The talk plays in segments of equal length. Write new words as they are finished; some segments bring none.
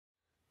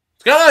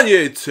What's going on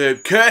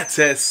YouTube?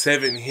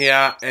 Curtis7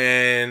 here,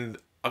 and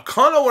I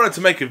kind of wanted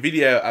to make a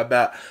video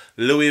about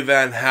Louis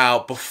van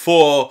Gaal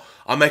before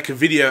I make a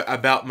video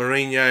about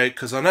Mourinho,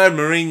 because I know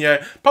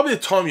Mourinho, probably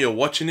the time you're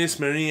watching this,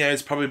 Mourinho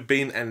has probably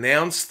been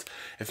announced.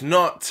 If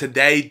not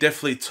today,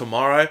 definitely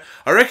tomorrow.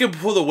 I reckon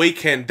before the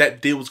weekend,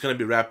 that deal is going to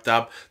be wrapped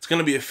up. It's going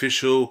to be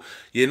official.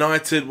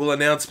 United will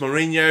announce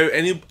Mourinho,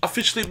 and he'll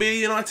officially be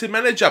a United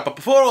manager. But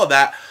before all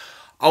that,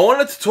 I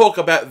wanted to talk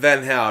about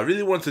Van Gaal. I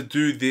really wanted to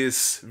do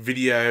this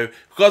video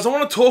because I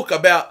want to talk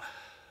about,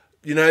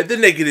 you know, the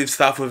negative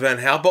stuff with Van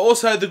Gaal, but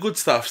also the good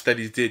stuff that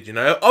he did, you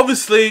know.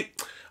 Obviously,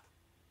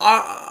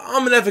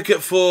 I'm an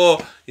advocate for,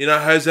 you know,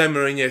 Jose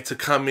Mourinho to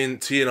come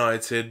into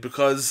United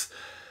because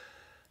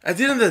at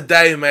the end of the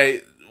day,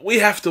 mate, we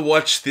have to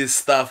watch this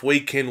stuff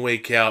week in,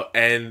 week out,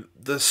 and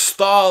the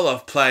style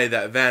of play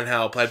that Van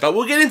Gaal played. But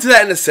we'll get into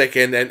that in a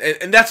second,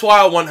 and that's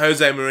why I want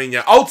Jose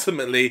Mourinho.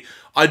 Ultimately,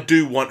 I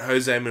do want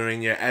Jose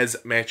Mourinho as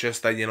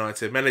Manchester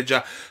United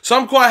manager. So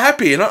I'm quite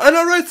happy, and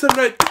I wrote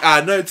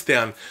some notes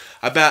down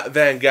about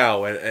Van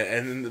Gaal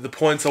and the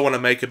points I want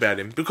to make about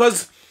him.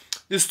 Because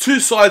there's two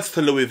sides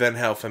to Louis van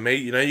Gaal for me.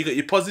 You know, you got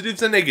your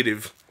positives and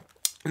negatives.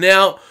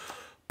 Now,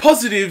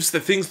 positives,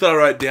 the things that I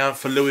wrote down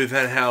for Louis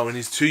van Gaal in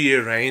his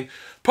 2-year reign,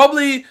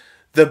 probably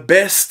the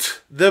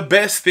best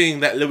thing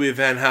that Louis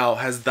van Gaal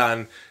has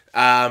done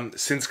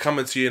since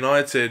coming to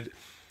United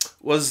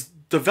was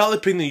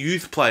developing the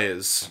youth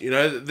players. You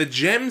know, the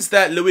gems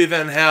that Louis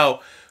van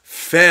Gaal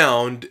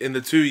found in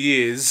the 2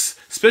 years,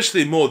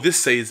 especially more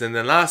this season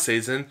than last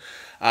season,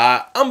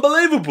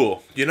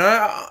 unbelievable. You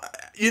know,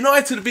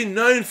 United have been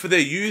known for their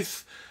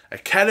youth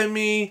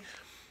academy,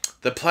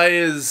 the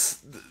players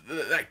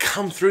that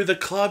come through the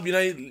club, you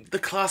know, the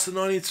class of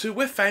 92.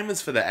 We're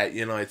famous for that at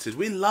United.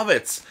 We love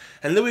it.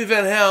 And Louis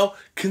van Gaal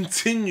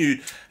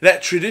continued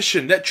that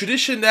tradition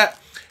that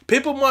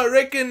people might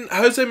reckon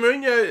Jose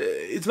Mourinho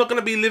is not going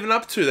to be living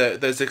up to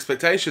those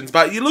expectations.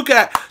 But you look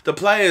at the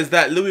players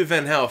that Louis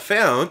van Gaal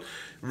found,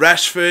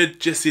 Rashford,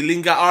 Jesse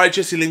Lingard. All right,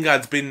 Jesse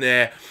Lingard's been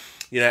there,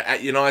 you know,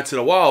 at United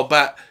a while,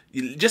 but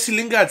Jesse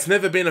Lingard's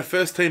never been a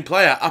first-team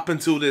player up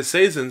until this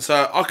season.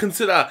 So I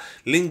consider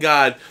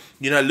Lingard,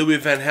 you know, Louis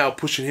van Gaal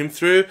pushing him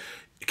through.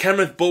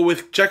 Cameron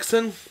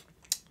Borwick-Jackson,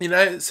 you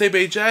know,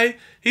 CBJ.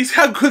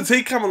 How good's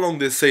he come along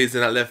this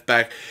season at left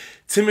back?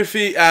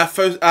 Timothy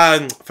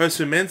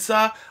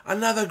Fosu-Mensah,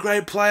 another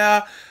great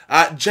player.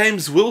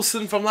 James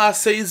Wilson from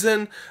last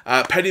season.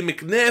 Paddy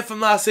McNair from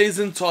last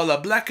season. Tyler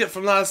Blackett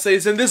from last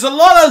season. There's a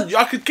lot of...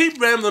 I could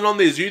keep rambling on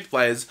these youth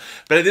players,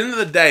 but at the end of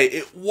the day,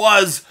 it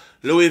was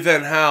Louis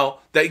van Gaal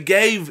that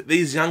gave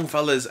these young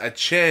fellas a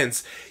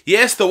chance.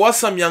 Yes, there was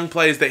some young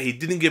players that he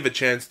didn't give a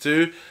chance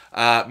to.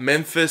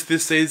 Memphis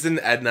this season,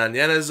 Adnan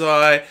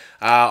Januzaj,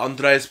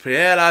 Andres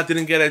Pereira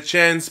didn't get a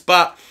chance,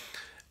 but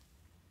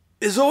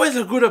there's always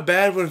a good or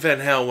bad one Van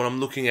Gaal when I'm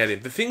looking at him.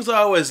 The things I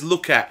always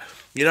look at,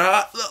 you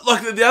know,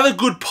 like the other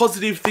good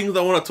positive things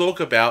I want to talk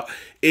about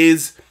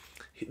is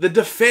the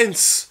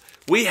defense.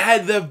 We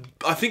had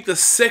I think the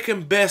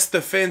second best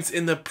defense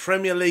in the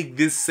Premier League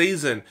this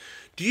season.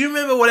 Do you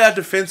remember what our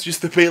defense used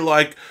to be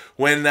like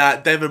when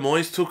David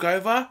Moyes took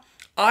over?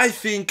 I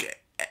think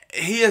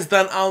he has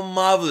done a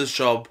marvellous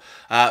job,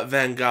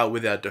 Van Gaal,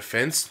 with our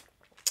defense.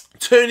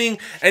 Turning,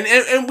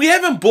 and we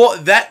haven't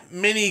bought that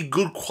many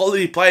good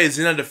quality players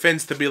in our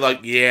defense to be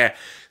like, yeah,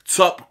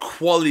 top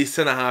quality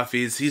centre-half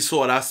he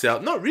sorted us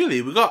out. Not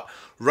really. We got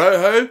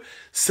Rojo,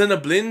 centre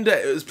blind,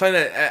 was playing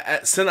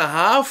at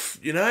centre-half,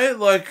 you know,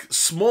 like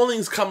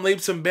Smalling's come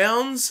leaps and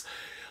bounds.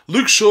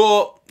 Luke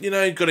Shaw, you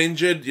know, got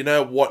injured, you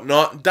know,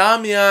 whatnot.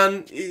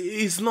 Damian,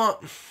 he's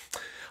not...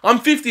 I'm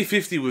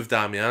 50-50 with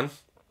Damian.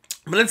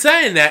 But in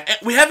saying that,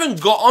 we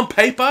haven't got on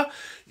paper...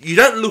 You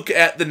don't look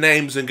at the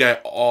names and go,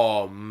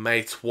 oh,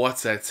 mate,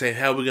 what's that team?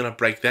 How are we going to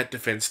break that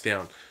defense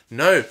down?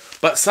 No,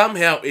 but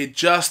somehow it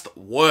just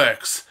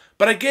works.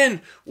 But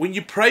again, when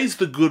you praise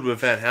the good with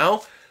Van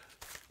Gaal,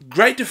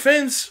 great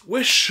defense,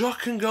 we're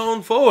shocking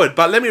going forward.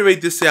 But let me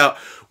read this out.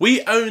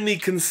 We only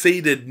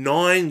conceded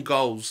 9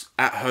 goals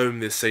at home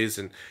this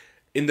season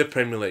in the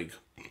Premier League.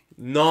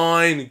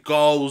 9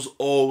 goals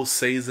all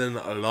season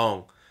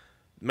long.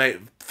 Mate,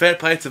 fair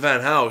play to Van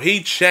Gaal.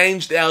 He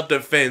changed our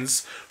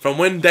defence from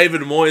when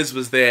David Moyes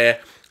was there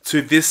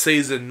to this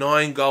season.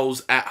 9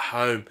 goals at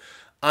home.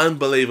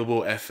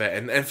 Unbelievable effort.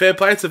 And fair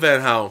play to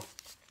Van Gaal.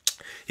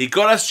 He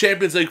got us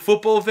Champions League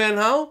football, Van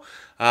Gaal,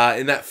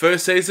 in that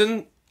first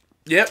season.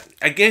 Yep,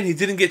 again, he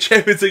didn't get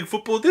Champions League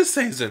football this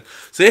season.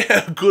 So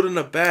yeah, good and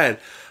a bad.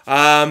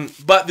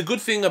 But the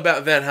good thing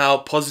about Van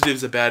Gaal,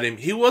 positives about him,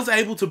 he was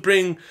able to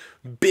bring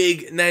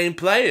big name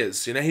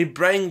players. You know, he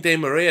brought Di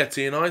Maria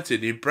to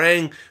United. He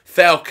brought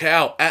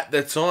Falcao at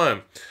the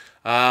time.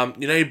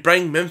 You know, he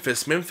brought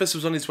Memphis. Memphis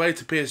was on his way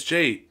to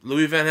PSG.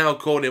 Louis van Gaal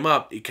called him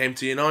up. He came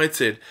to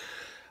United.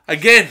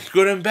 Again,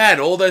 good and bad.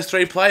 All those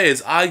 3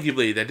 players,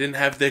 arguably, they didn't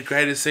have their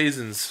greatest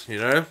seasons, you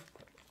know.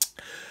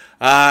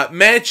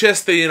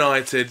 Manchester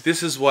United,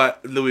 this is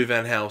what Louis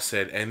van Gaal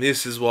said, and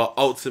this is what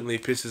ultimately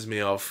pisses me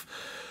off.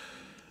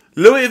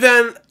 Louis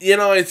Van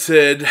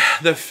United,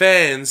 the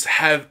fans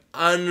have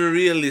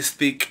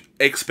unrealistic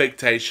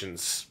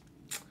expectations.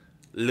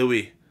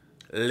 Louis,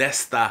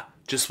 Leicester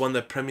just won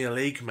the Premier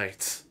League,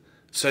 mate.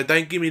 So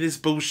don't give me this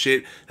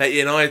bullshit that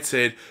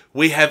United,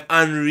 we have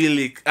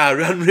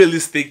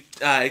unrealistic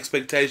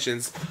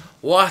expectations.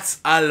 What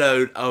a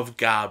load of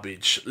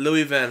garbage.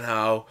 Louis Van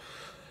Gaal.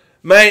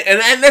 Mate,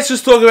 and let's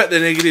just talk about the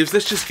negatives.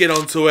 Let's just get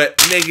onto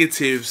it.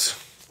 Negatives.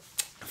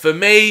 For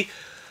me,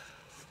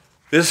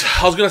 I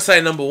was going to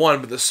say number one,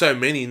 but there's so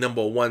many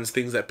number ones,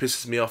 things that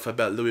pisses me off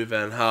about Louis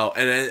Van Gaal.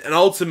 And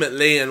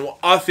ultimately, and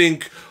I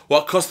think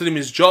what costed him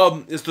his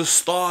job is the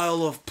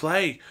style of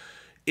play.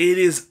 It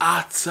is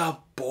utter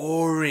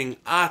boring,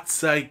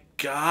 utter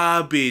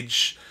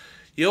garbage.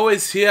 You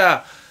always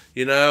hear,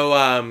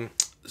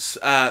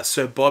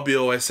 Sir Bobby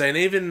always saying,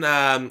 even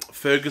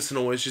Ferguson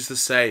always used to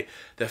say,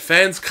 the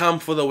fans come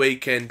for the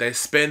weekend, they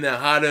spend their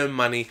hard-earned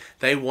money,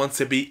 they want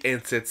to be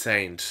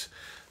entertained.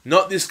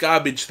 Not this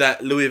garbage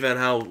that Louis Van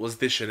Gaal was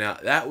dishing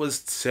out. That was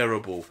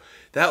terrible.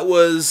 That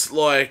was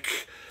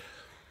like...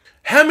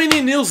 How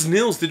many nils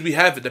did we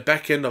have at the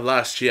back end of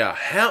last year?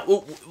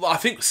 I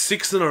think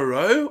 6 in a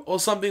row or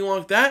something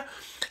like that.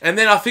 And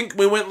then I think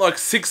we went like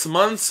 6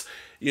 months,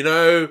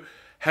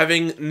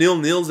 having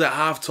nils at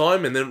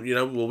halftime. And then,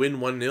 we'll win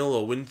 1-0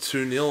 or win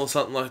 2-0 or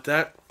something like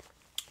that.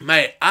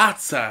 Mate,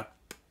 utter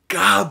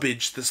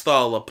garbage, the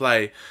style of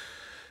play.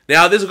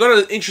 Now, I've got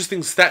an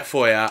interesting stat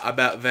for you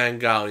about Van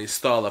Gaal and his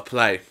style of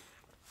play.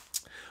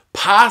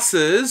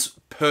 Passes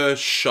per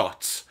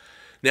shot.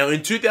 Now,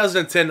 in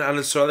 2010,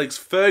 under Sir Alex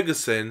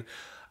Ferguson,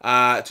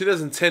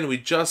 2010, we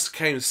just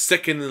came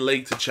second in the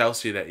league to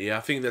Chelsea that year. I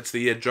think that's the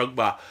year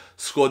Drogba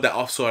scored that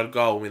offside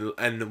goal,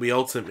 and we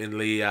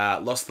ultimately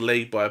lost the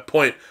league by a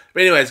point.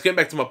 But anyways, getting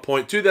back to my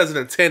point,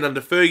 2010,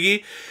 under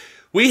Fergie,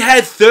 we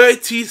had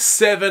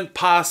 37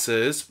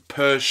 passes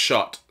per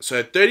shot.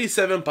 So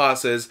 37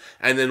 passes,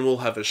 and then we'll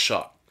have a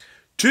shot.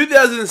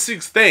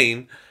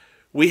 2016,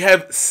 we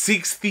have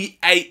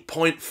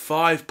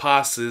 68.5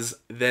 passes,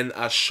 then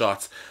a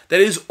shot.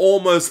 That is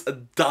almost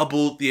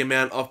double the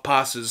amount of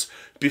passes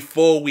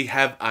before we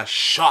have a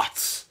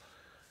shot.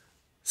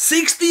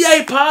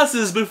 68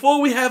 passes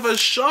before we have a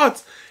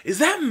shot. Is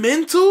that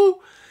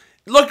mental?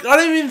 Look, I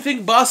don't even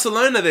think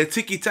Barcelona, their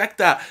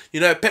tiki-taka,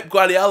 Pep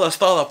Guardiola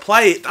style of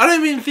play, I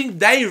don't even think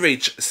they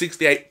reach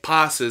 68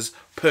 passes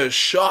per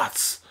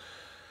shot.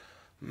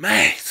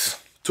 Mate,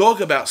 talk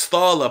about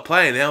style of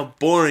play and how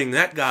boring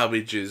that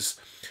garbage is.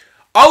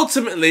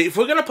 Ultimately, if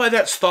we're going to play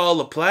that style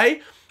of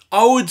play,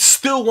 I would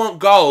still want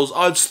goals.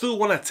 I'd still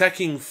want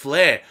attacking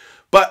flair.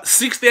 But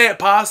 68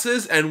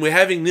 passes and we're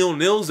having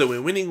 0-0s and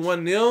we're winning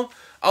 1-0,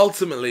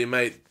 ultimately,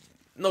 mate,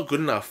 not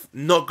good enough.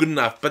 Not good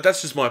enough. But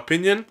that's just my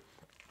opinion.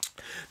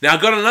 Now,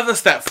 I've got another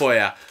stat for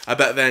you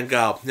about Van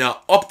Gaal.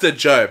 Now, Opta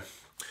Joe.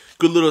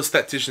 Good little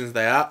statisticians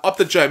they are.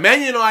 Opta Joe.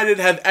 Man United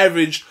have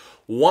averaged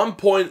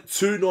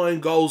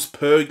 1.29 goals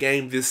per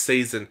game this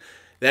season.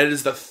 That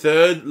is the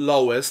third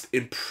lowest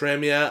in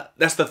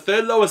That's the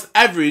third lowest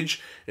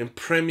average in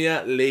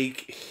Premier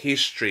League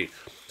history.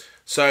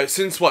 So,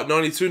 since what,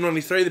 92,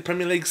 93, the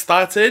Premier League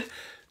started?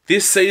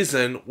 This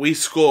season, we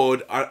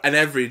scored an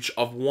average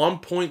of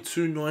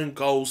 1.29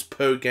 goals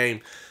per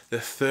game. The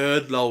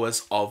third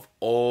lowest of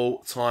all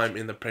time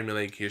in the Premier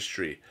League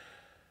history.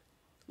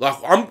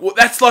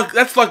 That's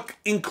like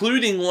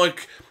including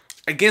like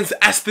against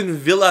Aston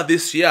Villa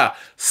this year,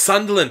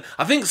 Sunderland.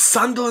 I think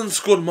Sunderland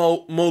scored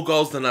more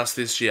goals than us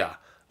this year.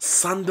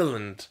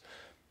 Sunderland.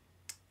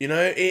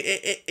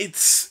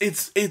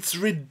 It's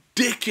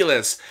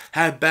ridiculous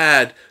how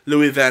bad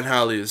Louis Van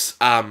Gaal is.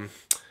 How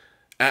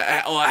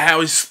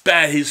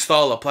bad his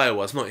style of play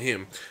was, not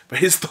him, but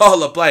his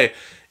style of play.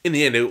 In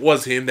the end, it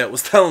was him that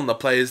was telling the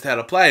players how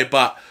to play,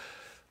 but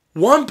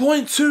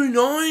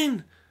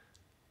 1.29?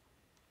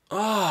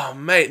 Oh,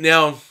 mate.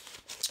 Now,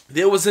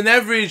 there was an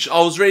average, I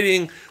was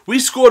reading, we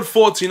scored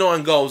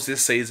 49 goals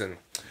this season.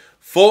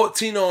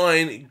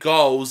 49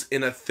 goals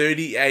in a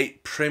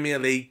 38 Premier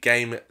League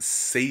game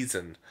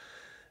season.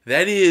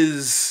 That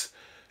is...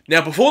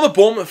 Now, before the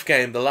Bournemouth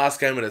game, the last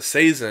game of the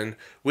season,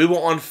 we were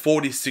on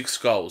 46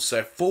 goals.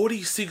 So,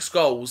 46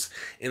 goals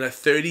in a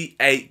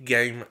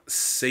 38-game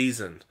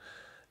season.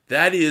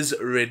 That is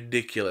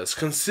ridiculous.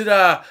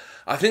 Consider,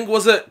 I think,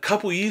 was it a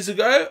couple years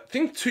ago? I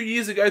think 2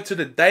 years ago to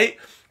the date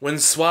when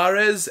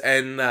Suarez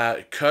and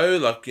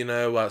Sturridge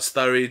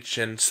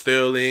and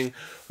Sterling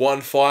were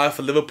on fire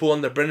for Liverpool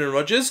under Brendan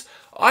Rodgers.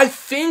 I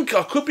think,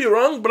 I could be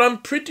wrong, but I'm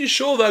pretty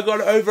sure they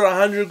got over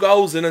 100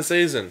 goals in a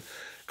season.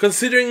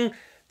 Considering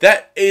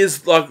that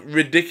is like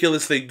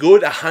ridiculously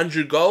good,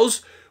 100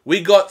 goals.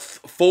 We got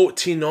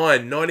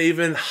 49, not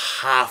even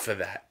half of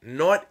that.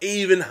 Not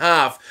even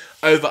half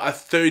over a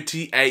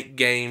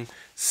 38-game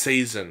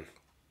season.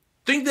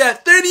 Think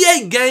that,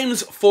 38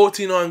 games,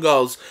 49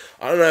 goals.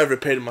 I don't know, I've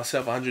repeated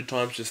myself 100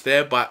 times just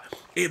there, but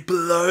it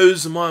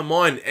blows my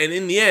mind. And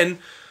in the end,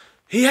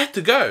 he had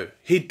to go.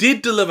 He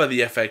did deliver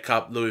the FA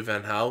Cup, Louis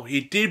Van Gaal.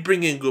 He did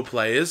bring in good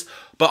players.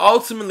 But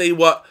ultimately,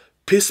 what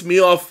pissed me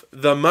off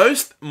the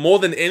most, more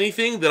than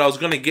anything, that I was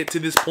going to get to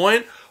this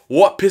point,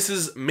 what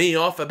pisses me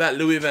off about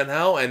Louis van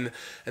Gaal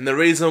and the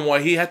reason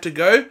why he had to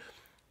go,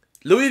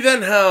 Louis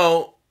van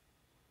Gaal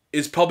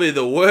is probably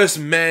the worst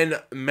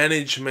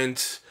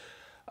management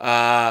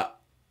coach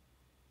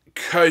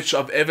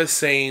I've ever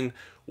seen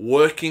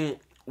working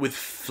with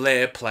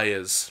flair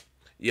players.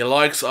 Your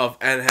likes of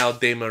Angel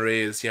Di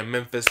Maria's, your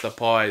Memphis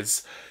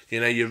Depay's,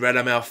 your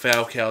Radamel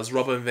Falcao's,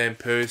 Robin Van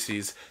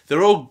Persie's.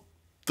 They're all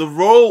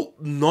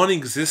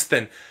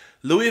non-existent.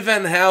 Louis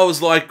van Gaal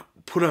has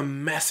put a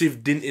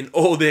massive dent in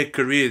all their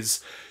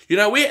careers. When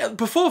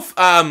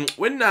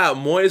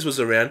Moyes was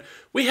around,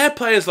 we had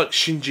players like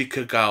Shinji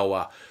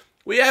Kagawa.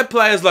 We had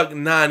players like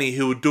Nani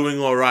who were doing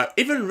alright.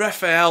 Even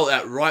Rafael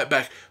at right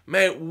back.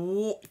 Man,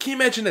 can you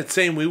imagine the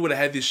team we would have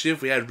had this year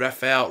if we had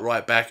Rafael at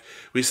right back?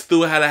 We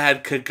still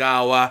had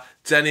Kagawa,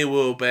 Danny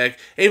Welbeck,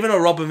 even a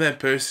Robin Van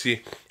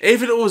Persie.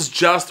 Even if it was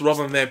just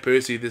Robin Van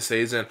Persie this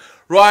season.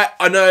 Right,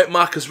 I know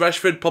Marcus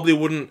Rashford we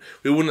wouldn't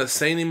have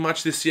seen him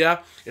much this year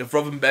if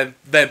Robin Van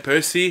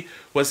Persie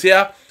was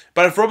here.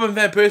 But if Robin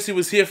Van Persie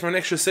was here for an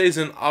extra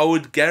season, I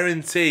would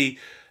guarantee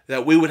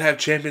that we would have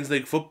Champions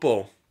League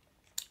football.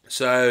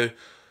 So,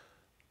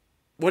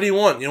 what do you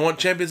want? You want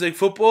Champions League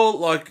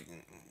football?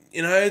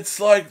 It's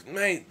like,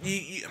 mate,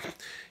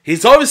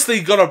 he's obviously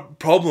got a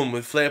problem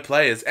with flair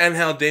players.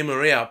 Angel Di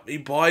Maria, he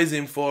buys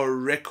him for a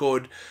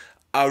record.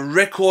 I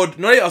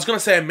was going to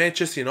say a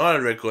Manchester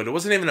United record. It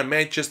wasn't even a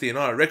Manchester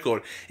United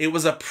record. It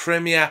was a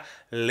Premier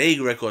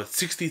League record.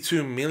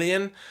 62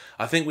 million.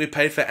 I think we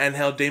paid for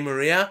Angel Di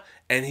Maria,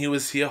 and he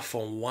was here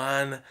for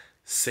one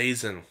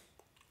season.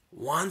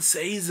 One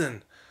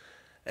season.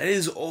 That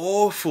is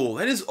awful.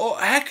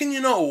 How can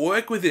you not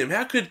work with him?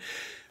 How could...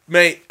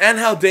 Mate,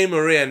 Angel Di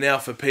Maria now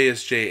for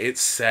PSG, it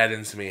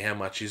saddens me how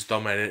much he's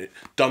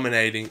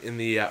dominating in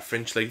the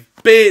French League.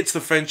 It's the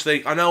French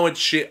League. I know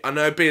it's shit. I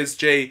know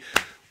PSG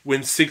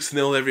wins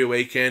 6-0 every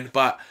weekend,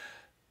 but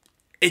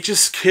it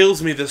just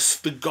kills me.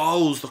 The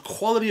goals, the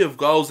quality of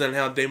goals that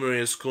Angel Di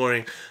Maria is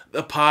scoring,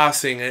 the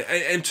passing,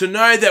 and to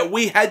know that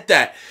we had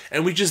that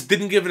and we just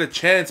didn't give it a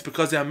chance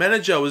because our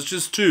manager was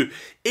just too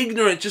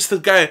ignorant just to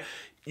go...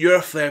 You're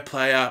a flair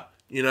player,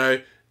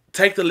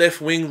 take the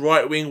left wing,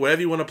 right wing,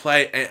 whatever you want to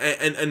play,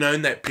 and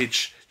own that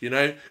pitch,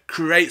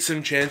 create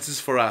some chances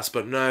for us.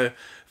 But no,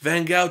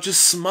 Van Gaal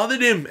just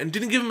smothered him and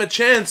didn't give him a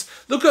chance.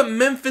 Look at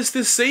Memphis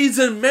this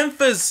season.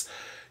 Memphis,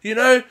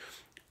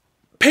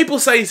 people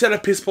say he's had a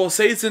piss poor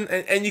season,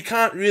 and you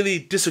can't really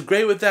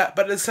disagree with that.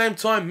 But at the same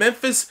time,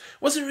 Memphis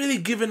wasn't really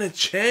given a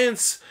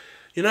chance.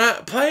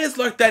 Players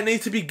like that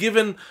need to be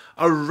given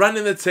a run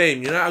in the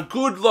team. A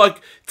good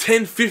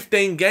 10,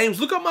 15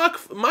 games. Look at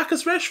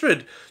Marcus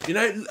Rashford.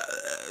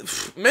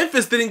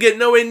 Memphis didn't get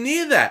nowhere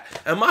near that.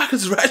 And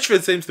Marcus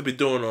Rashford seems to be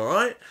doing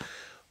alright.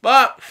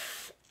 But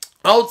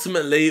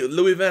ultimately,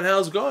 Louis van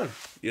Gaal's gone.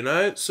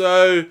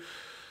 So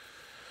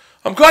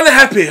I'm kind of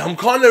happy. I'm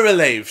kind of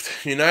relieved.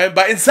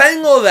 But in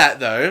saying all that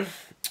though,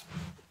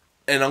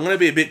 and I'm going to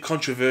be a bit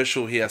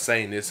controversial here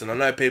saying this, and I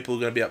know people are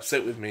going to be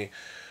upset with me,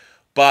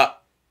 but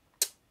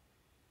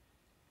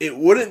it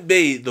wouldn't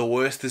be the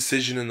worst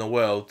decision in the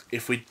world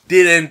if we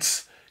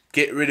didn't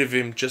get rid of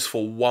him just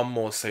for one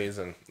more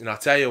season. And I'll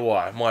tell you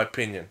why, my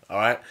opinion,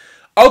 alright?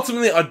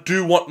 Ultimately, I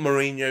do want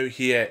Mourinho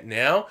here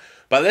now,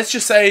 but let's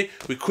just say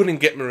we couldn't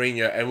get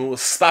Mourinho and we were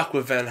stuck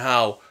with Van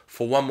Gaal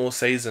for one more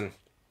season.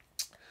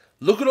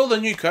 Look at all the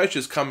new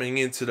coaches coming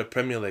into the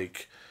Premier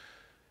League.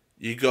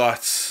 You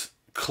got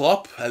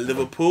Klopp at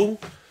Liverpool,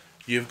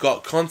 you've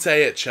got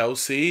Conte at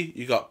Chelsea,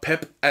 you got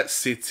Pep at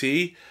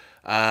City,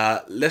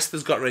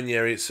 Leicester's got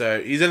Ranieri,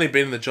 so he's only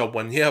been in the job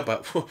 1 year,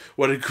 but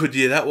what a good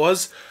year that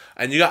was.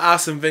 And you got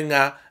Arsene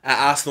Wenger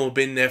at Arsenal,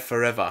 been there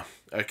forever.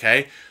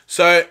 Okay,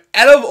 so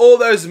out of all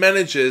those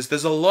managers,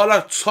 there's a lot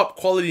of top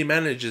quality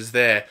managers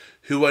there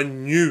who are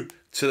new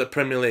to the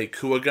Premier League,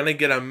 who are going to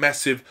get a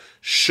massive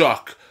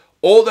shock.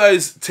 All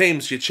those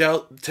teams,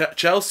 your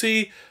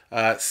Chelsea,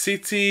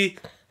 City,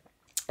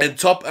 and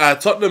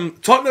Tottenham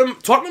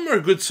are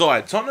a good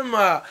side. Tottenham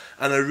are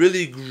in a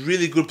really,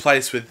 really good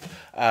place with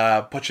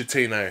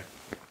Pochettino.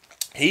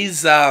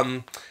 He's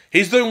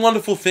doing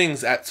wonderful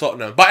things at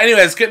Tottenham. But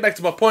anyways, get back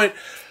to my point.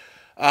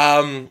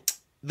 The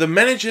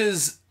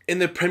managers in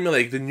the Premier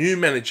League, the new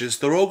managers,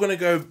 they're all going to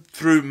go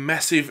through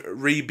massive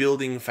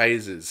rebuilding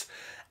phases.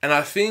 And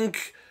I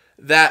think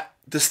that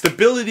the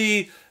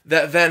stability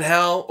that Van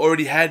Gaal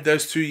already had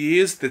those 2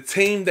 years, the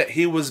team that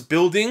he was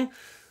building,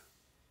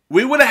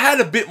 we would have had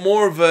a bit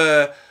more of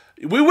a...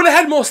 We would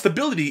have had more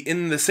stability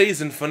in the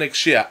season for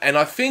next year. And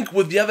I think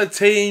with the other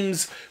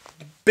teams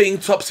being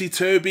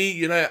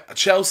topsy-turvy,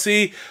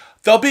 Chelsea,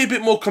 they'll be a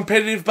bit more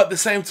competitive, but at the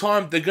same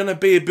time, they're going to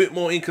be a bit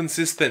more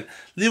inconsistent.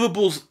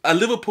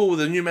 Liverpool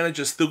with a new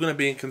manager is still going to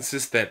be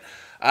inconsistent.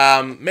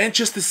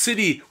 Manchester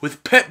City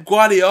with Pep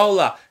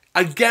Guardiola,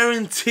 I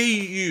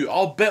guarantee you,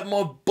 I'll bet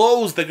my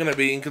balls they're going to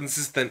be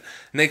inconsistent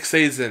next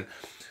season.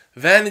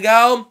 Van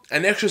Gaal,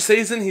 an extra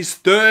season, his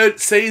third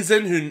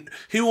season,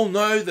 he will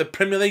know the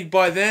Premier League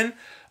by then.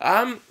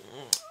 I'm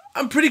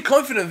pretty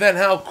confident Van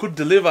Gaal could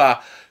deliver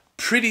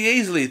pretty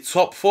easily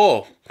top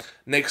 4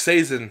 next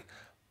season.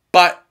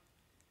 But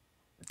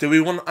Do we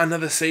want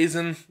another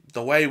season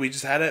the way we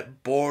just had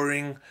it?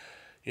 Boring,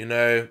 you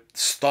know,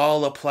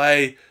 style of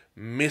play,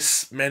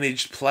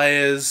 mismanaged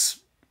players.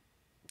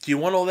 Do you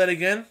want all that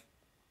again?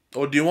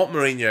 Or do you want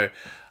Mourinho?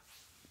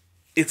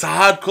 It's a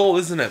hard call,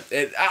 isn't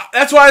it?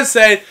 That's why I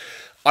say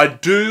I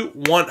do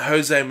want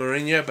Jose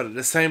Mourinho, but at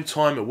the same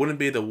time, it wouldn't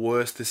be the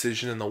worst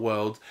decision in the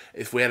world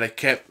if we had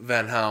kept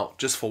Van Gaal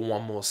just for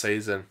one more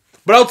season.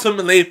 But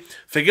ultimately,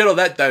 forget all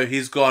that though.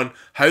 He's gone.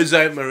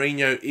 Jose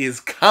Mourinho is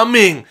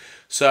coming.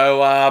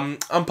 So I'm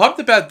pumped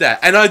about that.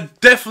 And I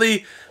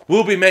definitely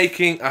will be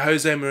making a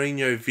Jose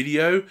Mourinho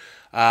video.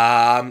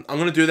 I'm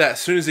going to do that as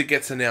soon as it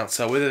gets announced.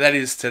 So whether that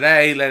is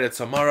today, later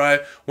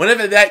tomorrow,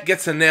 whenever that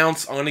gets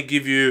announced, I'm going to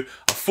give you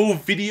a full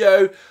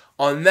video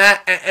on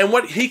that and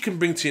what he can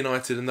bring to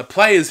United and the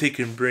players he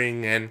can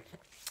bring, and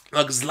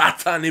like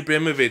Zlatan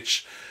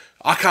Ibrahimovic.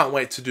 I can't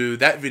wait to do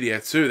that video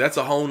too. That's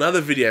a whole nother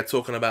video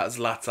talking about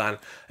Zlatan.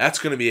 That's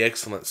going to be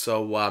excellent.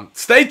 So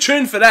stay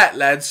tuned for that,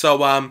 lads.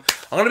 So I'm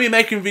going to be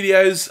making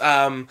videos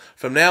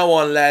from now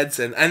on, lads.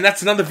 And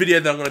that's another video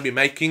that I'm going to be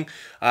making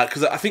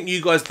because I think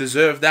you guys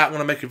deserve that. I'm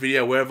going to make a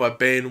video wherever I've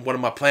been, what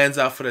my plans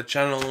are for the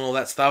channel and all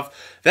that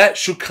stuff. That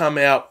should come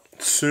out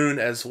soon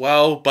as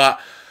well. But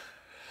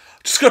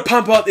just got to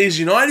pump out these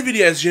United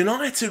videos.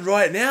 United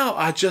right now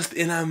are just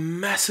in a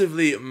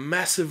massively,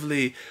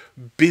 massively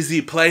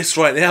busy place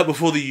right now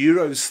before the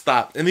Euros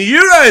start. And the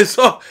Euros,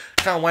 oh,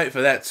 can't wait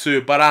for that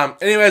too.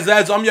 But anyways,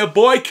 lads, I'm your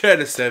boy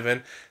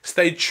Curtis7.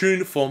 Stay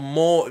tuned for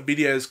more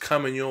videos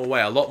coming your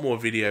way. A lot more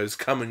videos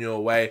coming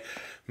your way.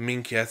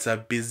 Minky, it's a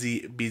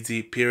busy,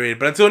 busy period.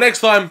 But until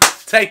next time,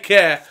 take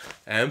care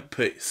and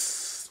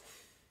peace.